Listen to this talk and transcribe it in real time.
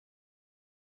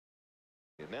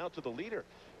Now to the leader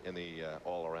in the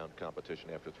all-around competition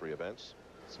after 3 events,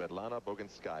 Svetlana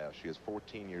Boginskaya. She is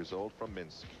 14 years old from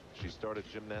Minsk. She started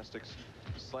gymnastics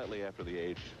slightly after the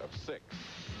age of 6.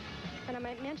 And I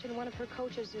might mention one of her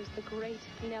coaches is the great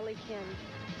Nellie Kim.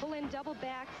 Pull in double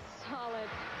back, solid,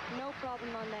 no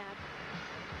problem on that.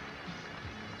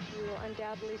 You will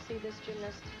undoubtedly see this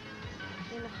gymnast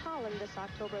in Holland this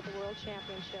October at the World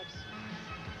Championships.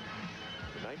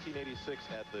 In 1986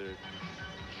 at the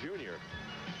Junior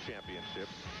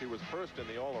Championships, she was first in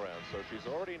the all-around, so she's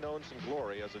already known some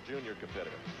glory as a junior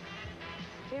competitor.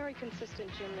 Very consistent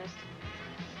gymnast.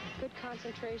 Good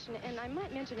concentration, and I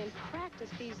might mention in practice,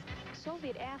 these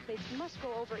Soviet athletes must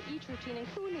go over each routine,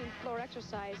 including floor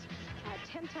exercise,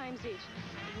 10 times each.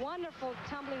 Wonderful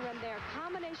tumbling run there.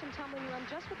 Combination tumbling run,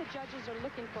 just what the judges are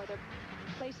looking for. They're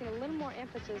placing a little more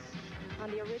emphasis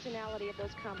on the originality of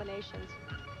those combinations.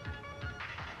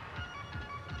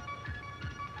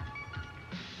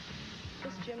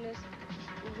 This gymnast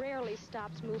rarely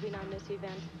stops moving on this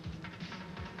event.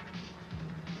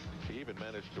 She even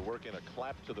managed to work in a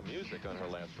clap to the music on her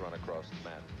last run across the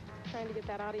mat. Trying to get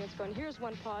that audience going. Here's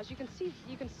one pause. You can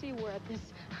see where at this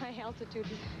high altitude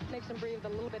makes them breathe a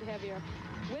little bit heavier.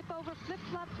 Whip over, flip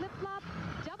flop,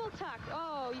 double tuck.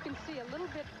 Oh, you can see a little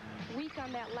bit weak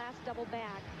on that last double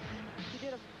back. She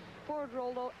did a forward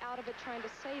roll out of it, trying to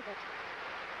save it.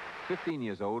 15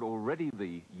 years old, already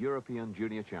the European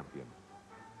junior champion.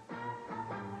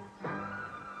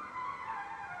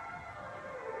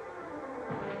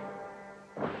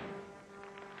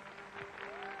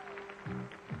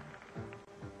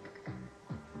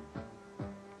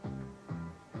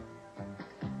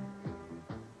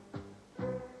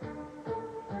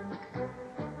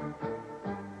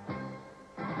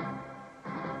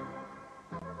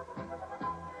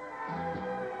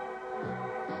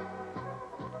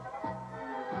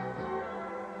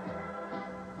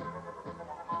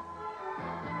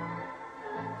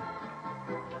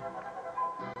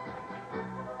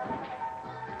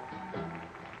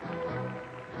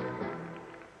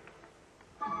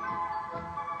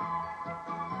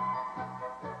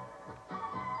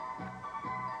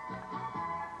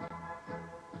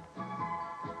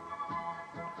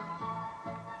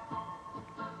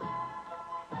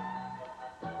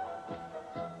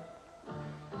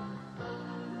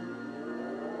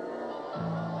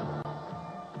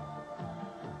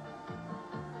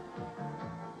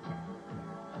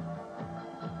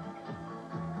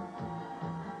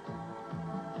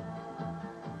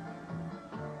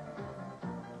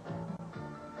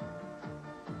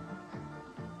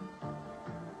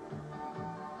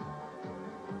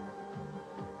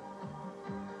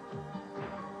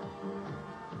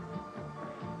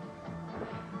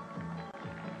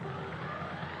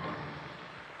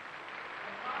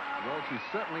 Well, she's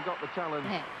certainly got the challenge.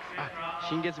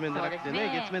 新月面じゃなくて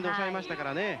ね、月面で抑えましたか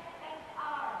らね。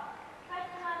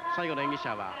最後の演技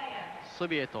者はソ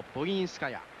ビエトボギンスカ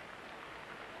ヤ。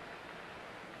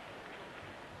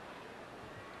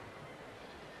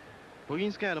ボギ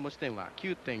ンスカヤの持ち点は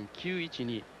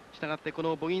 9.912。したがってこ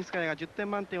のボギンスカヤが10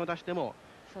点満点を出しても、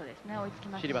そうですね、追いつき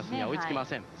ませんね。シリバスには追いつきま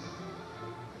せん。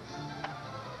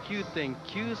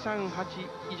9.938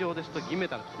 以上ですと銀メ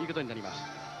ダルということになります。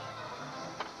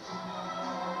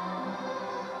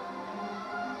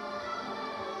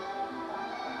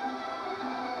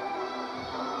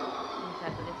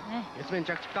月面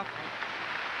着地か。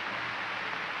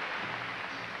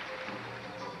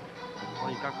と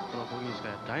にかくこのボギンスカ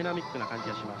ヤダイナミックな感じ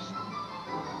がします。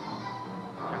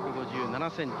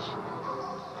157センチ。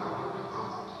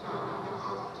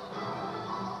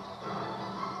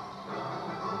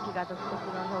動きが独特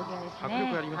の表現ですね。迫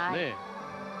力ありますね。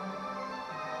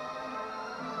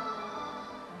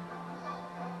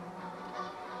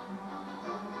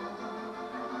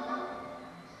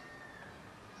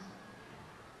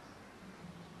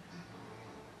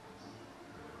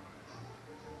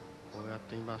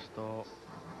と言いますと、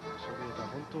ソビエトは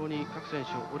本当に各選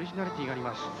手オリジナリティがあり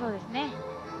ます。そうですね。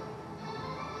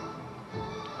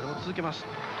これも続けます。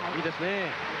いいですね。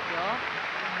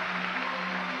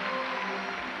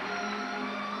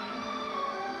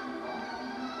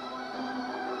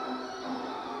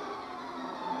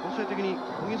構成的に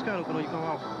ボギンスカヤのこの床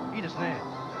はいいですね。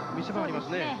見せ場あります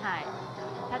ね。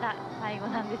ただ最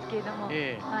後なんですけれども、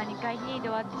2回ひねり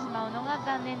で終わってしまうのが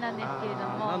残念なんですけれど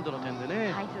も、難度の点でね。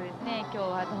はい、そうですね。今日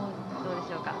はどうで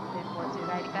しょうか。前方宙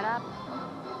返りから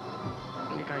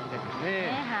2回ひねりです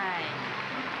ね。はい。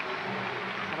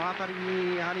この辺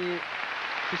りにやはり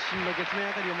屈身の月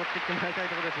面あたりを持ってきてもらいたい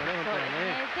ところですよね。本当に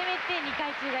ね。せめて2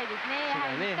回宙返りですね。や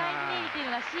はり2回ひねりとい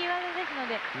うのが C 技ですの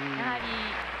で、やはり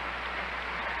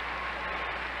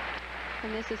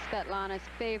And this is Svetlana's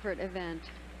favorite event.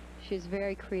 She's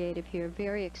very creative here,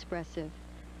 very expressive.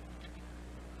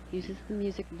 Uses the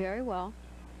music very well.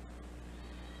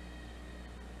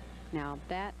 Now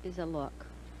that is a look.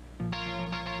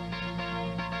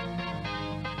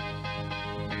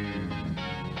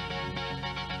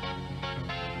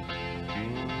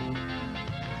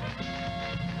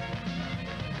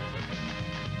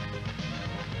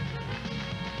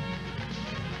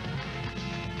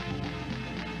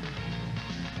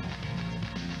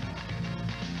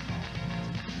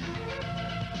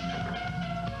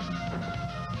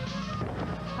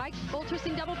 Pike, full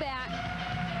twisting double back.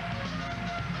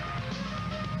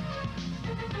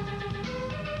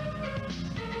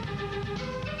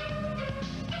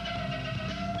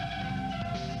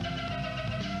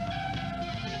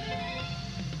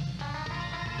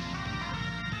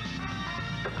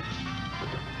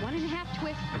 One and a half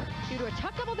twist due to a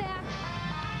tuck double back.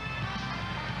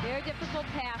 Very difficult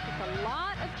path. It's a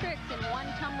lot of tricks in one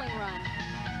tumbling run,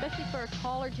 especially for a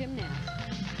taller gymnast.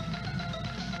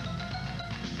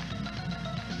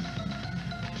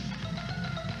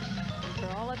 And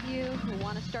for all of you who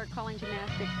want to start calling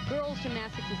gymnastics girls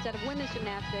gymnastics instead of women's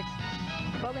gymnastics,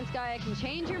 Boginskaya can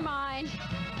change your mind.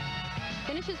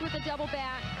 Finishes with a double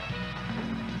back.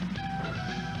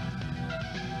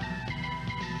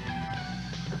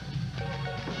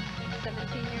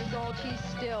 Years old, she's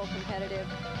still competitive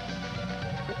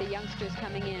with the youngsters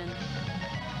coming in.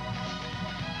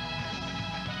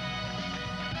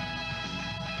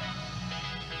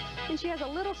 And she has a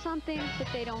little something that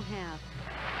they don't have.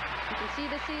 You can see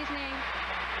the seasoning,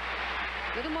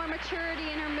 a little more maturity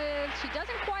in her moves. She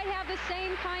doesn't quite have the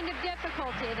same kind of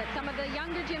difficulty that some of the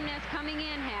younger gymnasts coming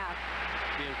in have.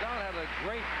 She has not had a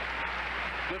great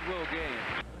Goodwill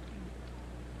game.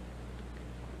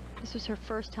 This was her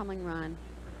first tumbling run.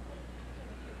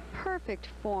 Perfect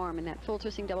form in that full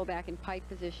twisting double back in pike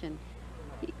position.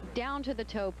 Down to the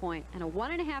toe point, and a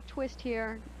 1.5 twist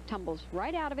here. Tumbles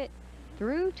right out of it,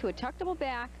 through to a tuck double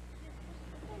back.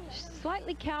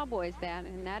 Slightly cowboys that,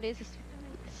 and that is a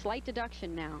slight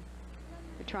deduction now.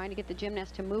 They're trying to get the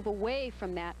gymnast to move away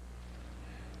from that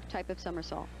type of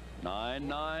somersault.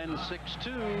 9-9-6-2.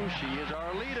 She is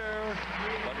our leader.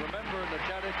 But remember,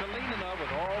 Natalia Kalinina,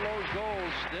 with all those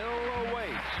goals, still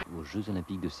awaits. Aux Jeux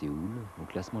Olympiques de Séoul, au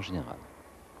classement général.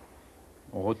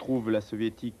 On retrouve la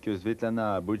soviétique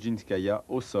Svetlana Boginskaya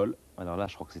au sol. Alors là,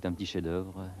 je crois que c'est un petit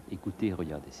chef-d'œuvre. Écoutez et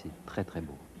regardez, c'est très très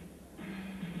beau.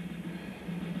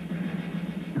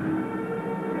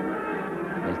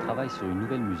 Elle travaille sur une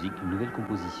nouvelle musique, une nouvelle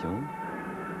composition.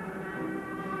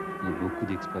 Il y a beaucoup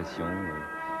d'expressions.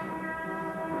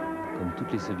 Comme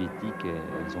toutes les soviétiques,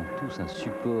 elles ont tous un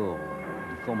support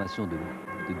de formation de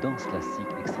danse classique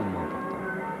extrêmement important.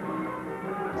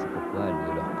 Et c'est pourquoi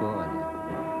leur corps,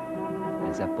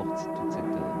 elles apportent toute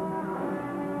cette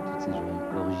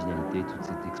originalité, toute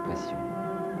cette expression.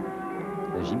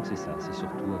 La gym, c'est ça, c'est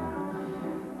surtout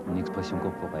une expression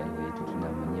corporelle, vous voyez, toute une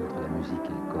harmonie entre la musique et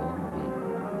le corps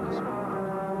et le sport.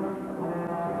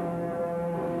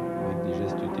 Avec des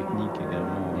gestes techniques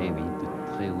également. Eh oui, de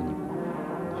très haut niveau.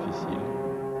 Difficile.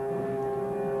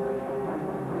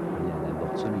 Elle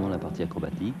aborde seulement la partie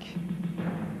acrobatique,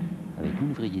 avec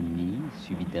une vrille et demie,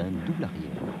 suivie d'un double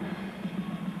arrière.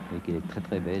 Et qu'elle est très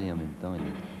très belle et en même temps elle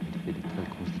fait de très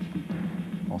grosses difficultés.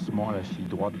 Pansement à la cheville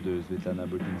droite de Svetlana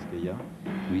Boginskaya.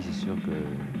 Oui, c'est sûr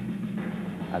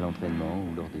que à l'entraînement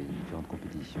ou lors des différentes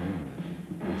compétitions,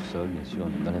 au sol, bien sûr,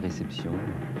 dans les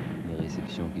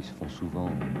réceptions qui se font souvent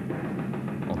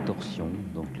en torsion,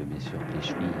 donc bien sûr les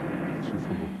chevilles souffrent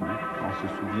beaucoup. On se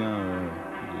souvient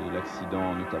de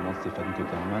l'accident notamment de Stéphane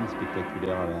Cotterman,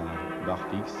 spectaculaire à la barre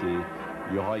fixe, et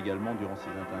il y aura également durant ces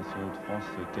internationaux de France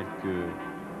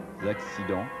quelques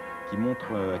accidents qui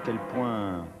montrent à quel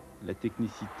point la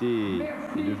technicité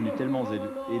est devenue tellement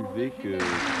élevée que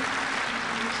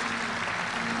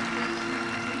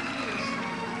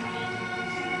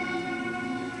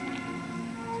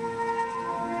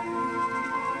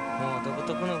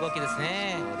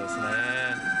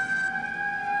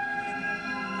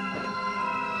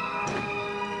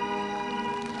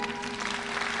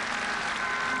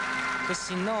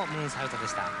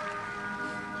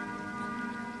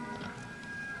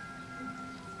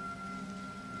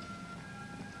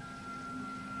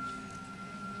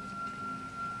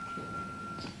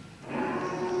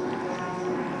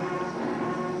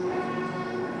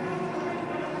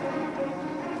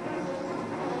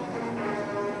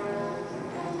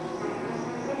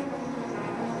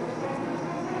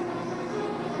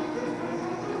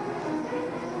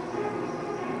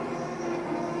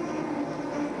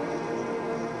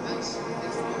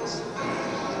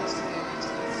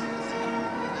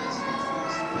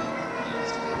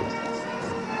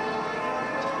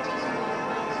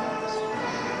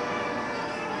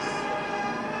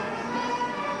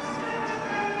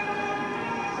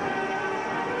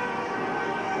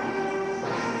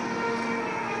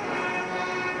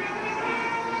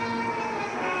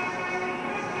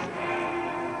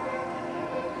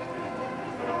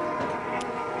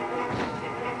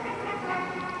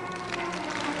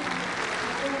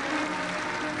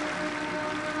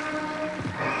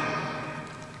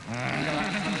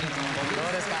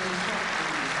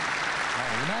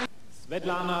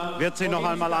Wird sie noch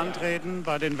einmal antreten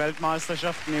bei den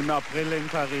Weltmeisterschaften im April in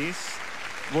Paris,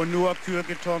 wo nur Kür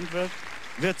geturnt wird?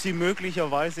 Wird sie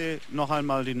möglicherweise noch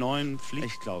einmal die neuen fliegen?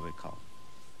 Ich glaube kaum.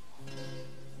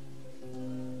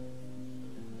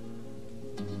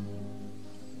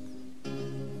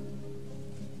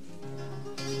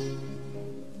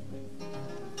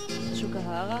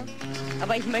 Shukahara.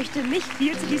 Aber ich möchte nicht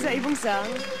viel zu dieser Übung sagen.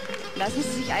 Lassen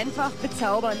Sie sich einfach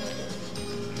bezaubern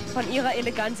von ihrer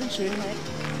Eleganz und Schönheit.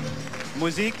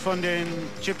 Musik von den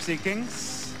Gypsy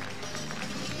Kings,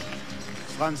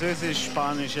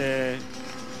 französisch-spanische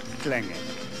Klänge.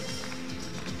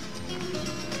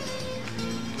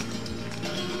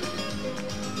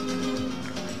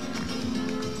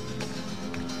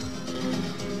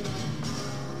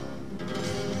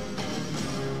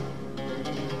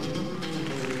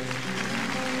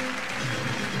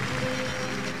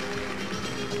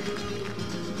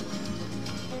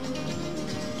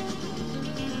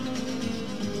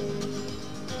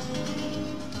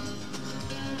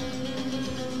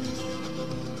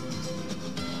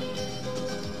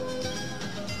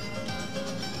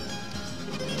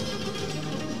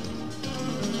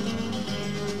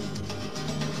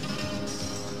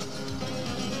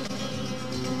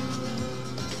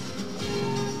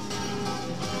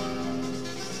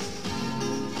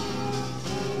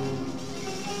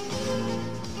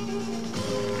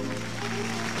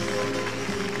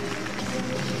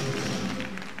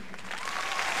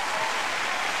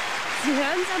 Sie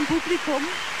hören es am Publikum.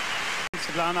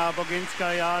 Svetlana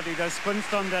Boginskaya, die das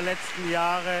Kunstturnen der letzten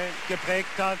Jahre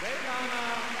geprägt hat.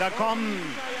 Da kommen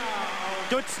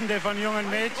Dutzende von jungen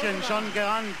Mädchen schon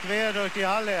gerannt, quer durch die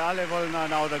Halle. Alle wollen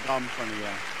ein Autogramm von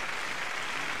ihr.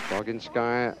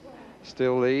 Boginskaya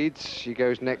still leads. She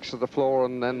goes next to the floor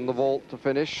and then the vault to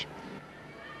finish.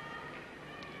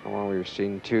 Well, we've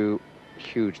seen two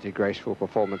hugely graceful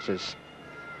performances.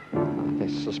 I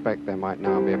suspect they might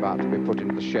now be about to be put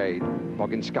into the shade.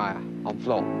 Boginskaya on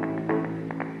floor.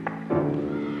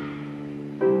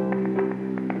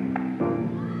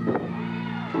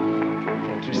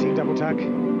 To receive double tuck.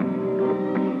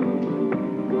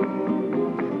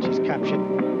 She's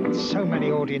captured so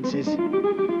many audiences with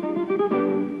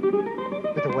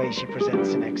the way she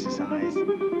presents an exercise.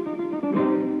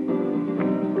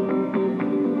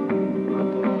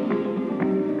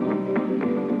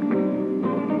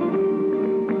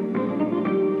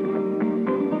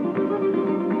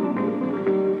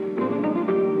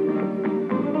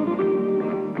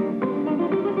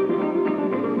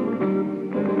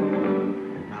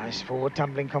 Forward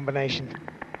tumbling combination.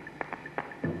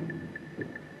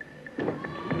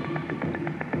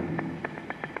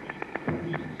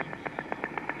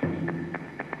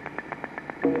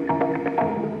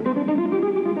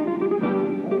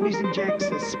 Always injects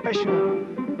a special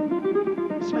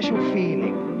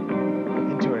feeling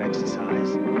into her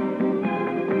exercise.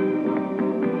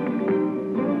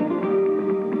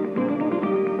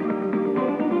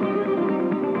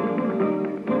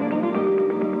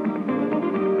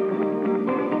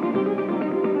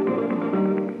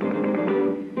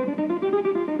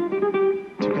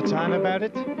 Time about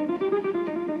it.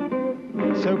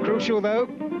 So crucial though.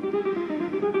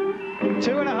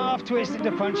 2.5 twist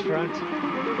into punch front.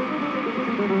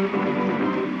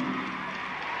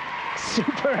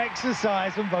 Super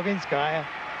exercise from Boginskaya.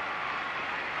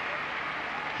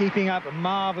 Keeping up a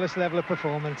marvelous level of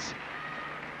performance.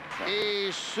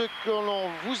 Et ce que l'on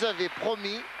vous avait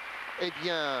promis, eh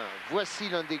bien, voici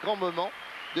l'un des grands moments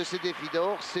de ces défis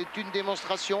d'or. C'est une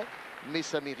démonstration, mais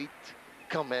ça mérite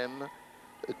quand même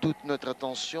toute notre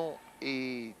attention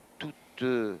et toute,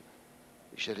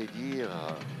 j'allais dire,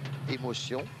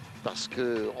 émotion, parce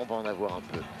qu'on va en avoir un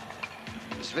peu.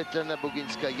 Svetlana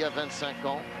Boginskaya, 25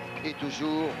 ans, est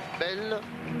toujours belle.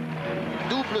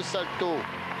 Double salto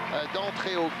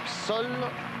d'entrée au sol,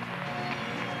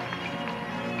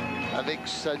 avec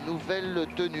sa nouvelle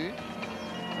tenue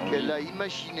qu'elle a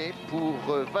imaginée pour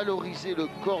valoriser le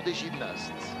corps des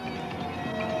gymnastes.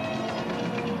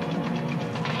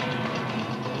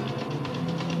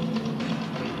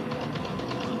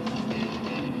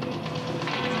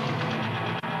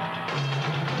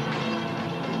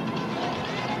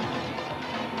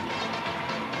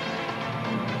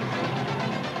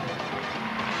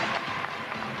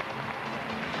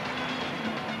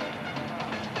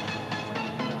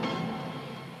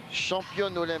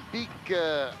 Championne olympique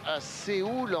à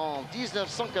Séoul en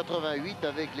 1988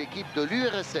 avec l'équipe de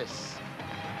l'URSS.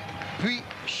 Puis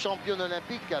championne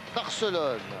olympique à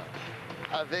Barcelone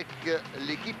avec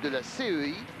l'équipe de la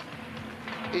CEI.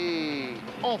 Et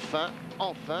enfin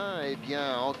enfin, eh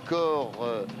bien, encore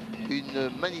une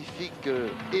magnifique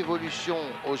évolution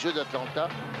aux Jeux d'Atlanta.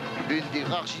 L'une des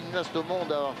rares gymnastes au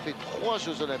monde à avoir fait 3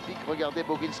 Jeux Olympiques. Regardez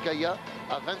Boginskaya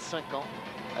à 25 ans.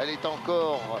 Elle est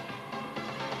encore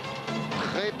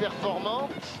très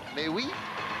performante, mais oui.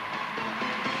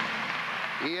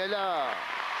 Et elle a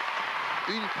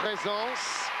une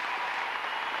présence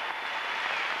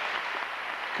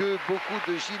que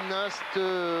beaucoup de gymnastes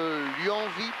lui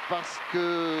envient parce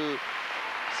que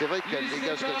c'est vrai qu'elle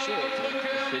dégage quelque chose.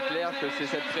 C'est clair que c'est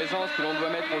cette présence que l'on doit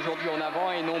mettre aujourd'hui en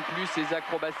avant et non plus ses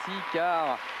acrobaties,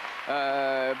 car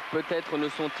peut-être ne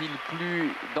sont-ils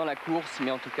plus dans la course,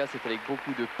 mais en tout cas c'est avec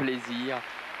beaucoup de plaisir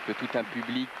que tout un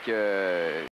public